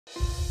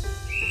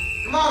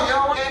Come on,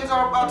 y'all. Games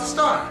are about to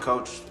start.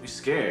 Coach, we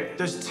scared.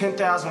 There's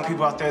 10,000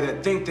 people out there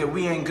that think that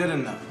we ain't good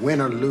enough.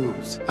 Win or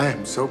lose, I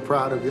am so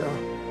proud of y'all.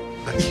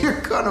 You're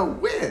gonna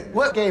win.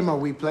 What game are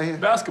we playing?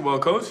 Basketball,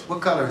 coach.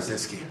 What color is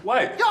this kid?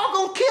 White. Y'all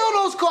gonna kill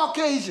those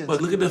Caucasians. But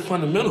look at the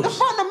fundamentals. The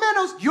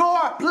fundamentals,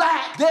 you're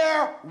black,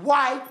 they're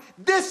white.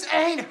 This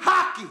ain't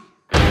hockey.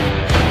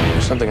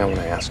 There's something I want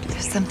to ask you.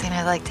 There's something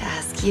I'd like to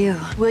ask you.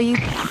 Will you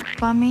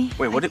on me?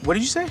 Wait, what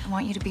did you say? I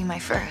want you to be my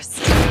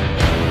first.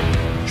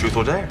 Truth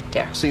or dare?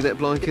 Dare. See that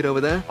blind kid over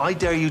there? I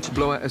dare you to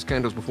blow out his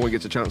candles before he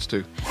gets a chance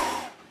to.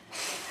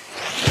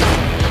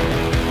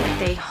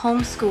 They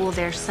homeschool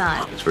their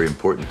son. It's very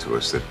important to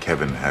us that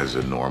Kevin has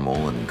a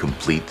normal and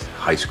complete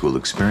high school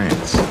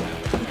experience.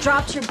 You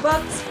dropped your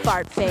books,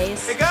 fart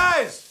face. Hey,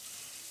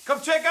 guys!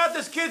 Come check out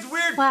this kid's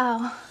weird...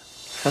 Wow.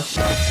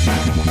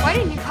 Why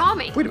didn't you call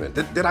me? Wait a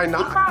minute, did I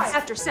not? You cried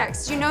after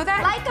sex. Do you know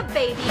that? Like a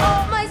baby.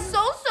 Oh, my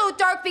soul's so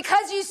dark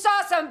because you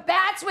saw some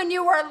bats when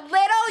you were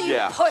little, you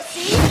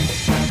pussy.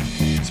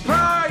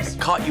 Surprise!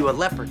 Caught you a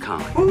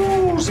leprechaun.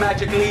 Who's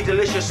magically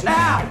delicious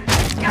now?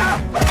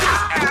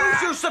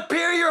 Who's your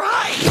superior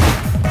height?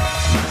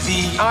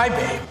 The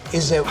I-Babe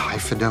is a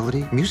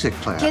High-fidelity music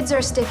player. Kids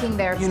are sticking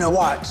their you know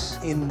what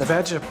in the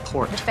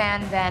Vegaport.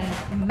 fan then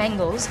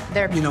mangles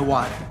their... You know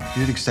what?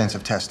 You did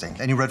extensive testing.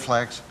 Any red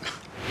flags?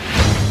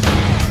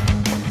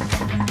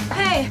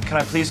 Hey, Can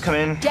I please come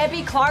in?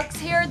 Debbie Clark's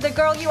here, the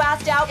girl you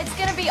asked out. It's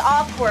gonna be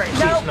awkward.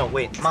 Please, no,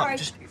 wait. Mom, Sorry.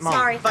 just... Mom.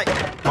 Sorry.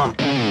 Mom.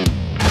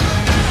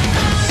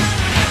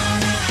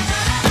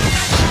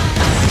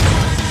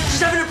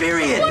 She's having her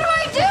period. What do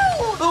I do?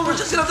 Oh, we're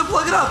just gonna have to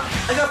plug it up.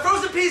 I got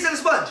frozen peas and a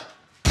sponge.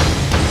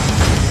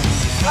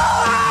 No. I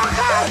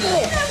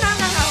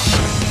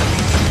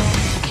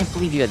can't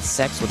believe you had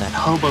sex with that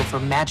hobo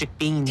from Magic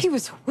Beans. He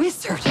was a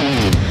wizard.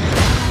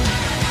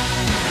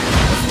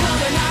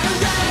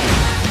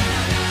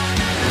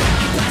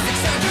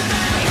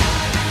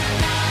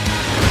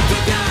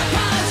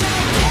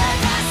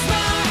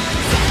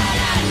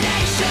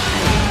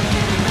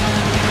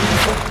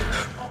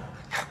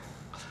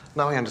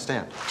 Now I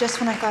understand. Just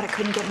when I thought it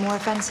couldn't get more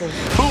offensive.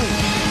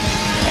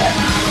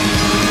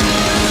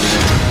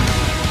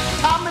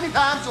 How many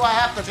times do I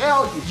have to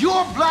tell you?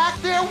 You're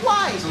black, they're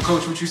white. So,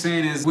 coach, what you're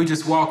saying is we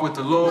just walk with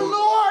the The Lord.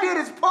 Lord did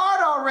his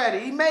part already.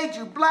 He made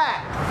you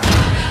black.